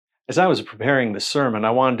As I was preparing the sermon,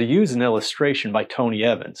 I wanted to use an illustration by Tony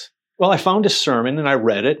Evans. Well, I found his sermon and I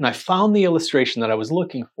read it and I found the illustration that I was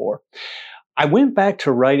looking for. I went back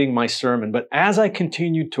to writing my sermon, but as I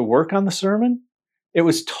continued to work on the sermon, it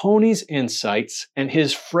was Tony's insights and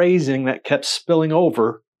his phrasing that kept spilling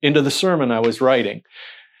over into the sermon I was writing.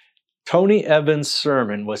 Tony Evans'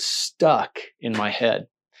 sermon was stuck in my head.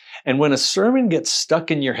 And when a sermon gets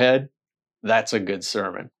stuck in your head, that's a good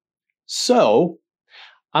sermon. So,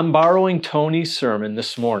 I'm borrowing Tony's sermon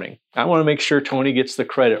this morning. I want to make sure Tony gets the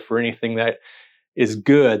credit for anything that is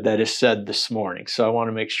good that is said this morning. So I want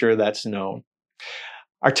to make sure that's known.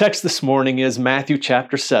 Our text this morning is Matthew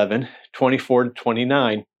chapter 7, 24 to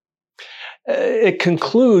 29. It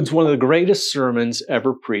concludes one of the greatest sermons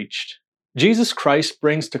ever preached. Jesus Christ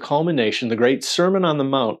brings to culmination the great Sermon on the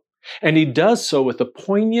Mount, and he does so with a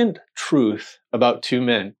poignant truth about two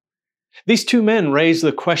men. These two men raise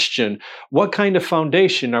the question, what kind of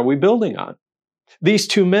foundation are we building on? These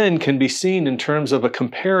two men can be seen in terms of a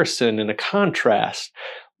comparison and a contrast,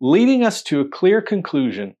 leading us to a clear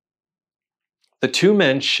conclusion. The two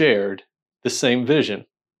men shared the same vision.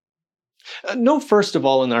 Note first of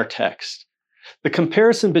all in our text, the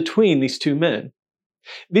comparison between these two men.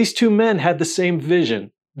 These two men had the same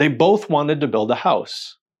vision. They both wanted to build a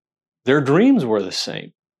house. Their dreams were the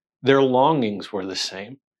same. Their longings were the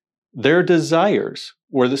same. Their desires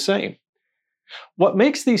were the same. What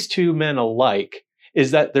makes these two men alike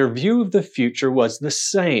is that their view of the future was the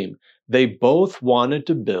same. They both wanted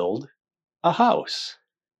to build a house.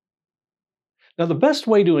 Now, the best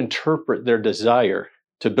way to interpret their desire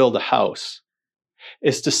to build a house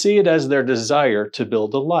is to see it as their desire to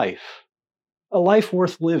build a life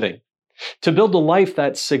worth living, to build a life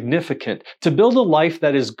that's significant, to build a life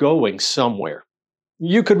that is going somewhere.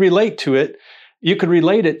 You could relate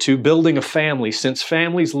it to building a family, since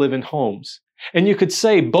families live in homes. And you could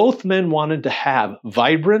say both men wanted to have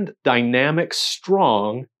vibrant, dynamic,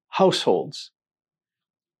 strong households.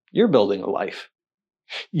 You're building a life.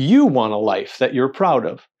 You want a life that you're proud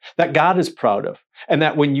of, that God is proud of, and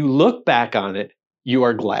that when you look back on it, you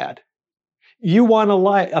are glad. You want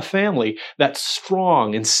a family that's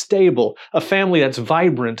strong and stable, a family that's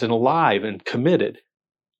vibrant and alive and committed.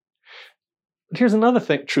 Here's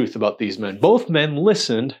another truth about these men. Both men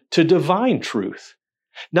listened to divine truth.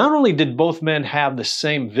 Not only did both men have the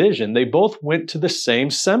same vision, they both went to the same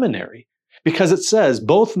seminary, because it says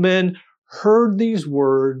both men heard these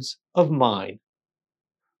words of mine.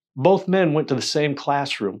 Both men went to the same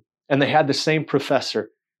classroom and they had the same professor.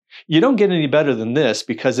 You don't get any better than this,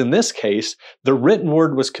 because in this case, the written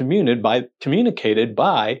word was communicated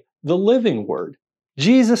by the living word.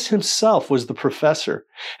 Jesus himself was the professor,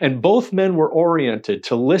 and both men were oriented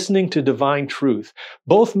to listening to divine truth.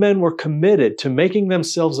 Both men were committed to making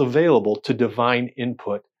themselves available to divine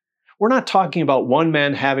input. We're not talking about one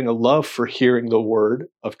man having a love for hearing the word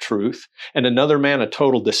of truth and another man a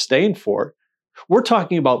total disdain for it. We're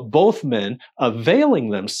talking about both men availing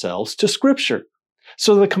themselves to Scripture.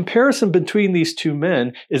 So the comparison between these two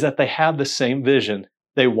men is that they have the same vision.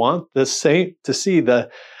 They want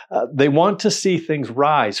they want to see things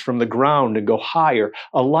rise from the ground and go higher,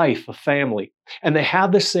 a life, a family. And they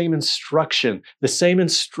have the same instruction, the same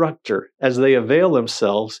instructor as they avail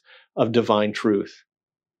themselves of divine truth.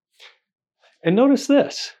 And notice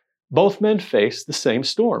this, both men faced the same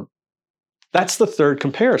storm. That's the third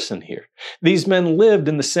comparison here. These men lived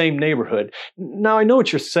in the same neighborhood. Now, I know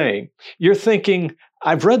what you're saying. You're thinking,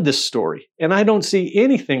 I've read this story, and I don't see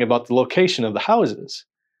anything about the location of the houses.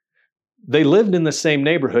 They lived in the same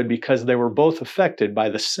neighborhood because they were both affected by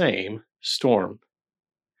the same storm.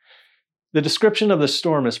 The description of the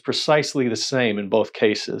storm is precisely the same in both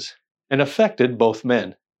cases and affected both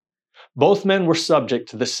men. Both men were subject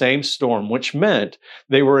to the same storm, which meant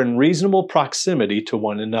they were in reasonable proximity to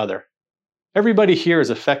one another. Everybody here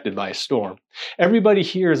is affected by a storm. Everybody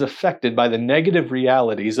here is affected by the negative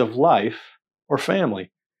realities of life or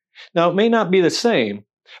family. Now, it may not be the same,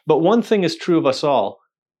 but one thing is true of us all.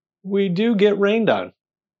 We do get rained on.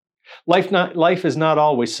 Life is not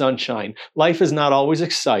always sunshine. Life is not always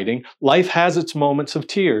exciting. Life has its moments of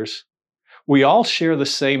tears. We all share the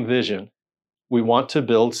same vision. We want to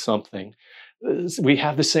build something. We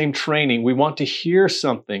have the same training. We want to hear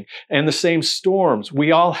something, and the same storms.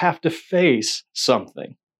 We all have to face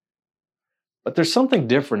something. But there's something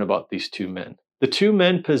different about these two men. The two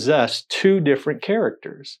men possess two different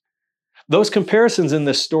characters. Those comparisons in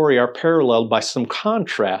this story are paralleled by some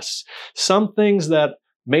contrasts, some things that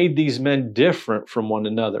made these men different from one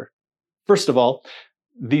another. First of all,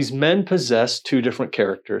 these men possess two different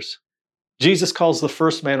characters. Jesus calls the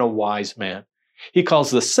first man a wise man. He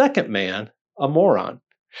calls the second man a moron.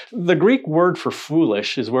 The Greek word for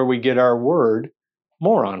foolish is where we get our word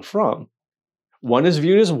moron from. One is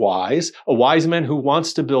viewed as wise, a wise man who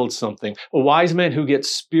wants to build something, a wise man who gets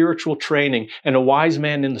spiritual training, and a wise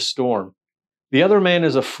man in the storm. The other man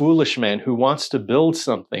is a foolish man who wants to build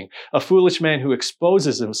something, a foolish man who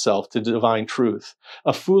exposes himself to divine truth,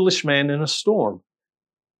 a foolish man in a storm.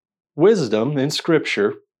 Wisdom in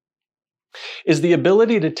Scripture is the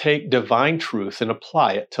ability to take divine truth and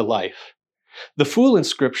apply it to life. The fool in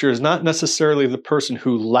Scripture is not necessarily the person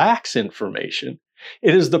who lacks information.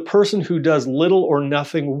 It is the person who does little or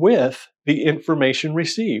nothing with the information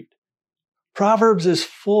received. Proverbs is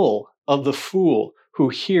full of the fool who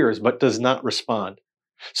hears but does not respond.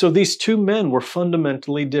 So these two men were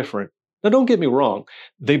fundamentally different. Now don't get me wrong,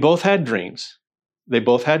 they both had dreams, they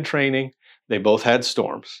both had training, they both had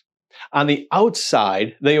storms. On the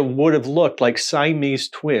outside, they would have looked like Siamese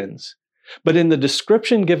twins. But in the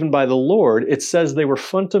description given by the Lord, it says they were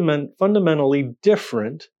fundamentally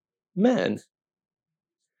different men.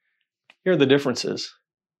 Here are the differences.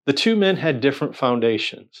 The two men had different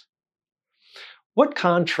foundations. What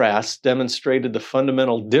contrast demonstrated the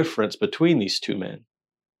fundamental difference between these two men?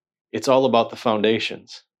 It's all about the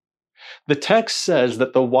foundations. The text says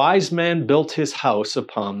that the wise man built his house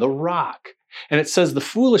upon the rock, and it says the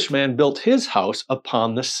foolish man built his house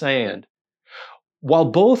upon the sand. While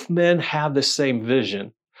both men have the same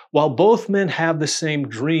vision, while both men have the same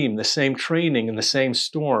dream, the same training, and the same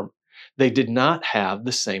storm, they did not have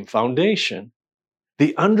the same foundation.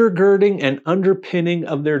 The undergirding and underpinning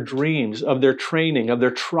of their dreams, of their training, of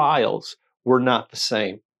their trials were not the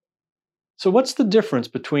same. So what's the difference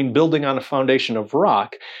between building on a foundation of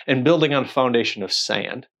rock and building on a foundation of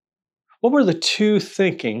sand? What were the two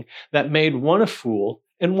thinking that made one a fool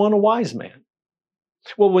and one a wise man?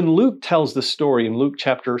 Well, when Luke tells the story in Luke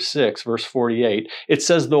chapter 6, verse 48, it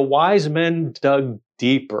says the wise men dug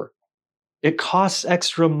deeper. It costs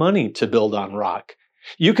extra money to build on rock.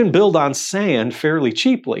 You can build on sand fairly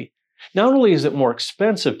cheaply. Not only is it more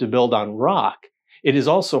expensive to build on rock, it is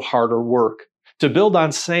also harder work. To build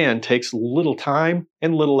on sand takes little time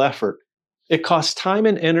and little effort. It costs time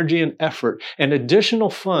and energy and effort and additional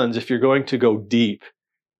funds if you're going to go deep.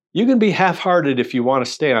 You can be half-hearted if you want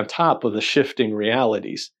to stay on top of the shifting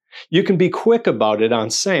realities. You can be quick about it on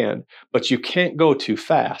sand, but you can't go too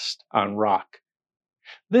fast on rock.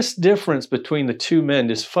 This difference between the two men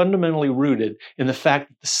is fundamentally rooted in the fact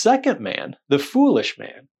that the second man, the foolish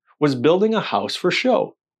man, was building a house for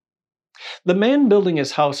show. The man building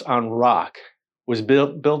his house on rock was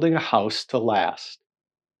building a house to last.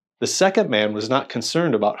 The second man was not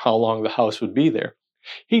concerned about how long the house would be there.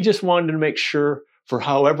 He just wanted to make sure for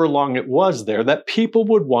however long it was there that people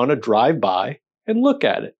would want to drive by and look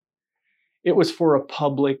at it. It was for a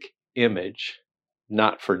public image,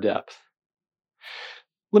 not for depth.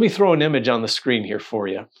 Let me throw an image on the screen here for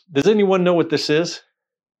you. Does anyone know what this is?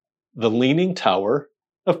 The Leaning Tower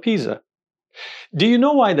of Pisa. Do you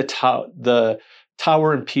know why the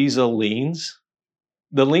tower in Pisa leans?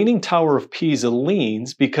 The Leaning Tower of Pisa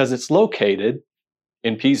leans because it's located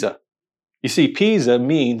in Pisa. You see, Pisa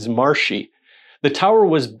means marshy. The tower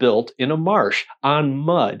was built in a marsh on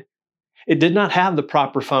mud. It did not have the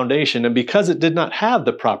proper foundation, and because it did not have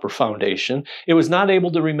the proper foundation, it was not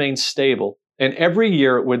able to remain stable. And every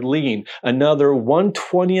year it would lean another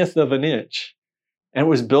 1/20th of an inch, and it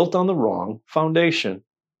was built on the wrong foundation.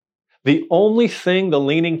 The only thing the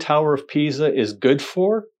Leaning Tower of Pisa is good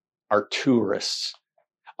for are tourists.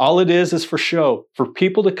 All it is for show, for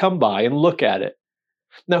people to come by and look at it.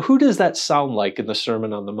 Now, who does that sound like in the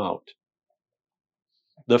Sermon on the Mount?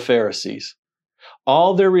 The Pharisees.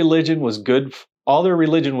 All their religion was good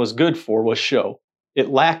for was show. It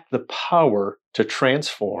lacked the power to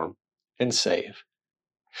transform and save.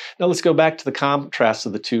 Now let's go back to the contrast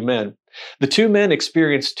of the two men. The two men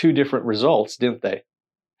experienced two different results, didn't they?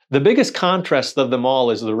 The biggest contrast of them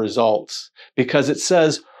all is the results, because it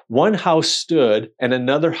says one house stood and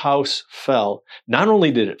another house fell. Not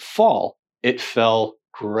only did it fall, it fell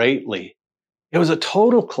greatly. It was a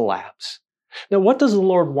total collapse. Now, what does the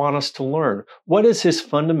Lord want us to learn? What is his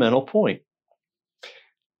fundamental point?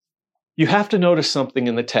 You have to notice something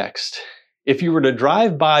in the text. If you were to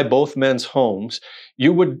drive by both men's homes,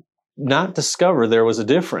 you would not discover there was a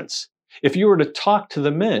difference. If you were to talk to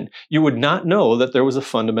the men, you would not know that there was a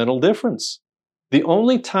fundamental difference. The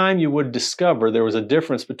only time you would discover there was a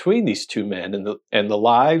difference between these two men and the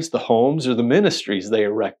lives, the homes, or the ministries they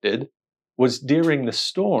erected was during the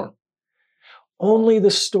storm. Only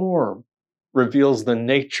the storm reveals the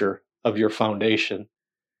nature of your foundation.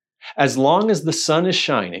 As long as the sun is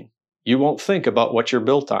shining, you won't think about what you're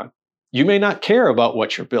built on. You may not care about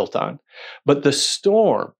what you're built on, but the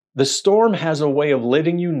storm has a way of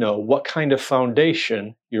letting you know what kind of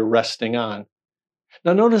foundation you're resting on.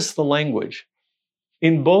 Now notice the language.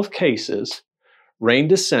 In both cases, rain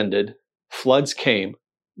descended, floods came,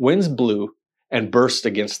 winds blew, and burst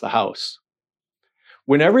against the house.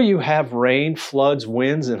 Whenever you have rain, floods,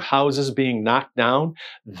 winds, and houses being knocked down,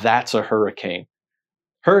 that's a hurricane.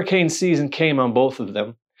 Hurricane season came on both of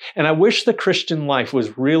them. And I wish the Christian life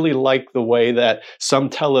was really like the way that some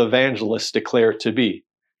televangelists declare it to be.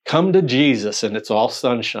 Come to Jesus and it's all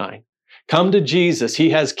sunshine. Come to Jesus. He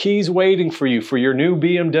has keys waiting for you for your new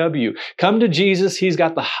BMW. Come to Jesus. He's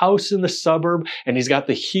got the house in the suburb and he's got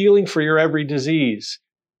the healing for your every disease.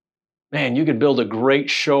 Man, you could build a great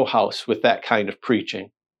show house with that kind of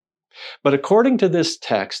preaching. But according to this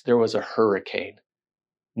text, there was a hurricane.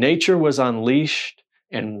 Nature was unleashed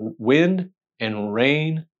and wind and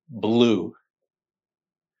rain blew.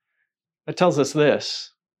 That tells us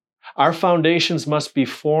this: our foundations must be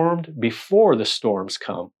formed before the storms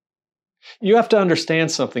come. You have to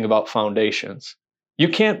understand something about foundations. You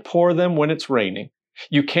can't pour them when it's raining.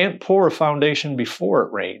 You can't pour a foundation before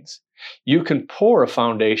it rains. You can pour a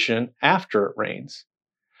foundation after it rains.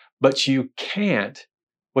 But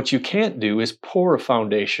what you can't do is pour a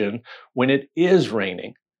foundation when it is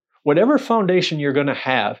raining. Whatever foundation you're going to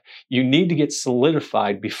have, you need to get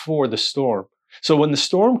solidified before the storm. So when the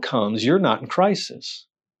storm comes, you're not in crisis.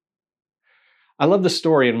 I love the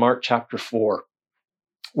story in Mark chapter 4,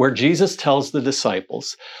 where Jesus tells the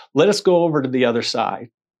disciples, let us go over to the other side.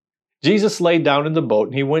 Jesus laid down in the boat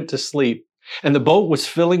and he went to sleep. And the boat was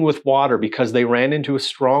filling with water because they ran into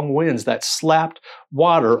strong winds that slapped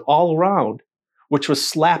water all around, which was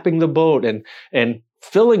slapping the boat and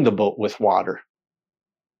filling the boat with water.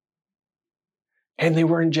 And they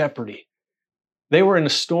were in jeopardy. They were in a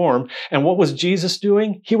storm. And what was Jesus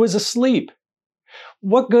doing? He was asleep.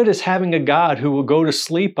 What good is having a God who will go to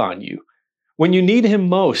sleep on you? When you need him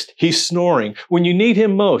most, he's snoring. When you need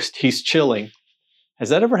him most, he's chilling. Has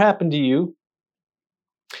that ever happened to you?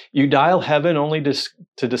 You dial heaven only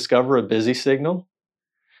to discover a busy signal?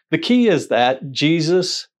 The key is that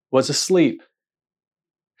Jesus was asleep.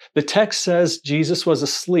 The text says Jesus was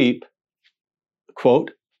asleep,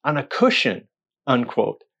 quote, on a cushion,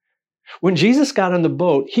 unquote. When Jesus got on the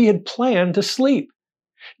boat, he had planned to sleep.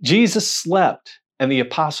 Jesus slept and the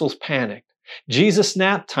apostles panicked. Jesus'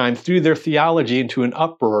 nap time threw their theology into an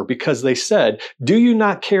uproar because they said, do you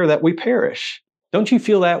not care that we perish? Don't you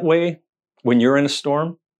feel that way when you're in a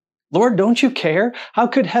storm? Lord, don't you care? How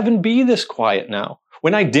could heaven be this quiet now?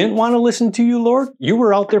 When I didn't want to listen to you, Lord, you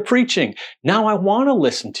were out there preaching. Now I want to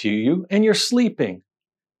listen to you and you're sleeping.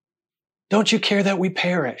 Don't you care that we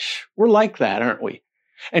perish? We're like that, aren't we?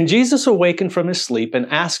 And Jesus awakened from his sleep and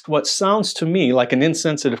asked what sounds to me like an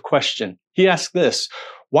insensitive question. He asked this,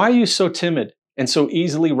 why are you so timid and so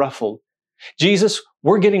easily ruffled? Jesus,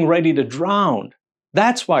 we're getting ready to drown.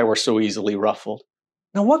 That's why we're so easily ruffled.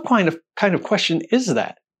 Now, what kind of question is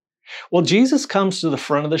that? Well, Jesus comes to the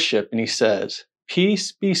front of the ship and he says,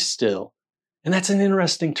 peace be still. And that's an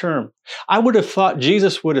interesting term. I would have thought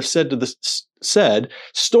Jesus would have said,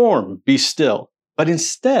 storm, be still. But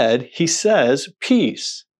instead, he says,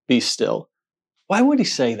 peace, be still. Why would he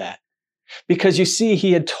say that? Because you see,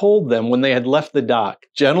 he had told them when they had left the dock,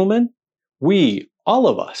 gentlemen, we, all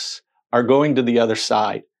of us, are going to the other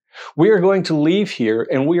side. We are going to leave here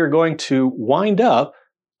and we are going to wind up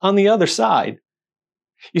on the other side.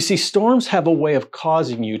 You see, storms have a way of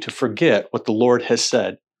causing you to forget what the Lord has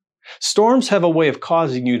said. Storms have a way of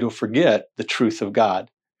causing you to forget the truth of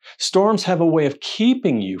God. Storms have a way of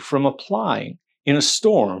keeping you from applying in a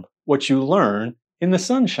storm what you learn in the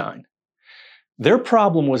sunshine. Their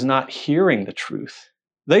problem was not hearing the truth.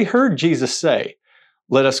 They heard Jesus say,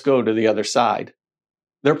 let us go to the other side.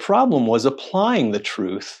 Their problem was applying the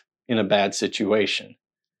truth in a bad situation.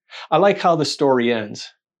 I like how the story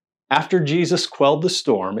ends. After Jesus quelled the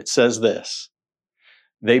storm, it says this,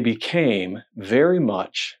 they became very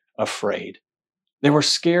much afraid. They were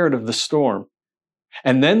scared of the storm.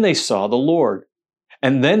 And then they saw the Lord.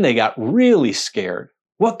 And then they got really scared.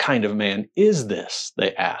 What kind of man is this?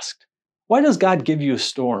 They asked. Why does God give you a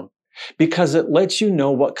storm? Because it lets you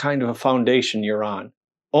know what kind of a foundation you're on.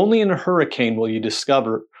 Only in a hurricane will you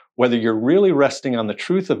discover whether you're really resting on the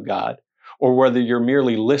truth of God or whether you're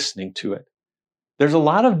merely listening to it. There's a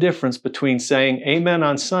lot of difference between saying amen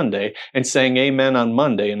on Sunday and saying amen on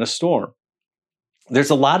Monday in a storm.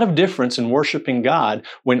 There's a lot of difference in worshiping God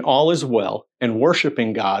when all is well and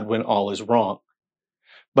worshiping God when all is wrong.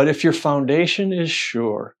 But if your foundation is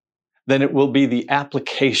sure, then it will be the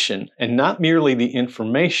application and not merely the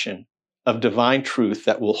information of divine truth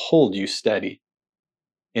that will hold you steady.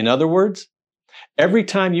 In other words, every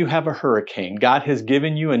time you have a hurricane, God has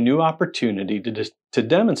given you a new opportunity to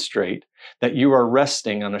demonstrate that you are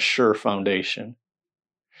resting on a sure foundation.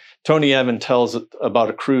 Tony Evans tells about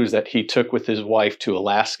a cruise that he took with his wife to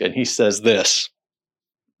Alaska, and he says this: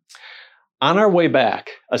 "On our way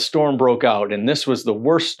back, a storm broke out, and this was the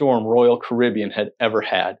worst storm Royal Caribbean had ever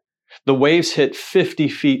had. The waves hit 50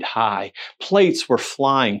 feet high, plates were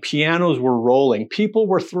flying, pianos were rolling, people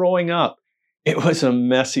were throwing up. It was a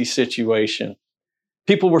messy situation.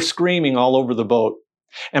 People were screaming all over the boat,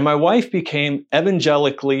 and my wife became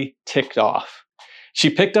evangelically ticked off. She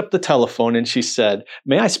picked up the telephone and she said,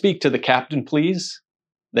 'May I speak to the captain, please?'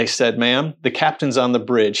 They said, 'Ma'am, the captain's on the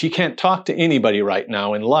bridge. He can't talk to anybody right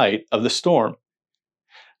now in light of the storm.'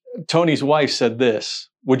 Tony's wife said this: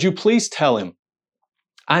 'Would you please tell him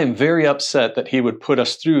I am very upset that he would put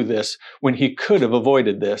us through this when he could have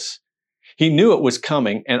avoided this. He knew it was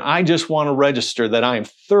coming, and I just want to register that I am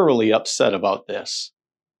thoroughly upset about this.'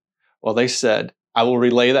 Well, they said, 'I will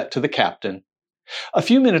relay that to the captain.' A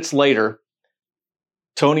few minutes later,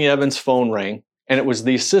 Tony Evans' phone rang, and it was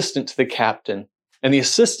the assistant to the captain. And the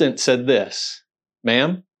assistant said this: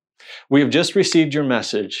 'Ma'am, we have just received your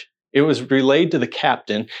message. It was relayed to the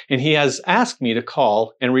captain, and he has asked me to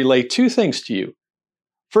call and relay two things to you.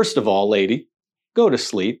 First of all, lady, go to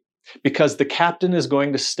sleep, because the captain is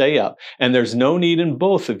going to stay up, and there's no need in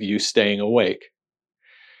both of you staying awake.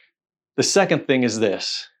 The second thing is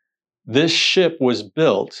this: this ship was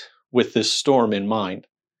built with this storm in mind.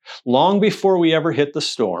 Long before we ever hit the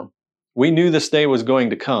storm, we knew this day was going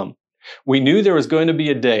to come. We knew there was going to be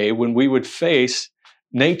a day when we would face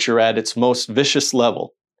nature at its most vicious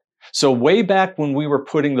level. So way back when we were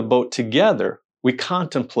putting the boat together, we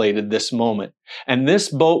contemplated this moment. And this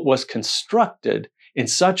boat was constructed in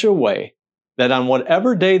such a way that on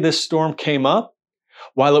whatever day this storm came up,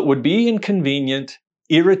 while it would be inconvenient,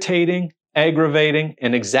 irritating, aggravating,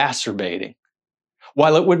 and exacerbating,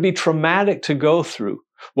 while it would be traumatic to go through,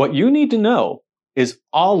 what you need to know is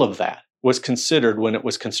all of that was considered when it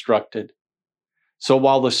was constructed. So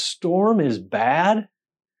while the storm is bad,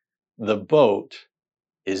 the boat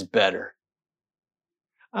is better."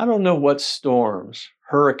 I don't know what storms,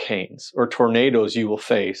 hurricanes, or tornadoes you will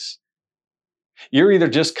face. You're either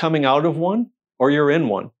just coming out of one or you're in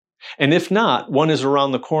one. And if not, one is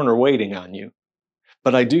around the corner waiting on you.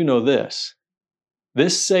 But I do know this: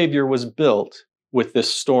 this Savior was built with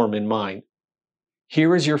this storm in mind.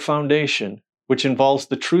 Here is your foundation, which involves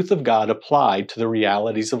the truth of God applied to the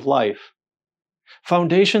realities of life.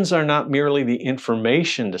 Foundations are not merely the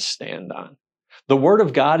information to stand on. The Word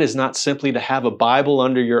of God is not simply to have a Bible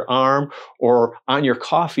under your arm or on your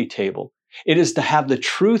coffee table. It is to have the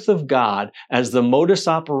truth of God as the modus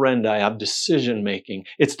operandi of decision making.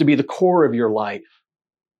 It's to be the core of your life.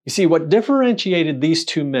 You see, what differentiated these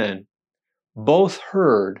two men, both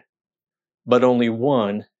heard, but only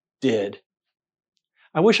one did.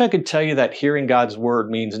 I wish I could tell you that hearing God's word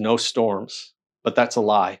means no storms, but that's a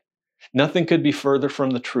lie. Nothing could be further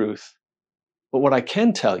from the truth. But what I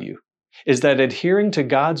can tell you is that adhering to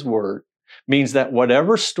God's word means that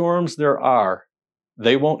whatever storms there are,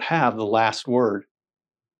 they won't have the last word.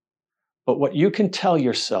 But what you can tell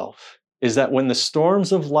yourself is that when the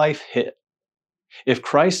storms of life hit, if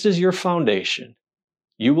Christ is your foundation,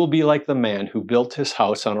 you will be like the man who built his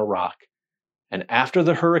house on a rock. And after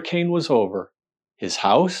the hurricane was over, his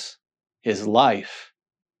house, his life,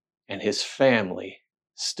 and his family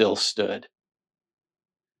still stood.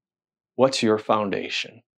 What's your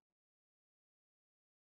foundation?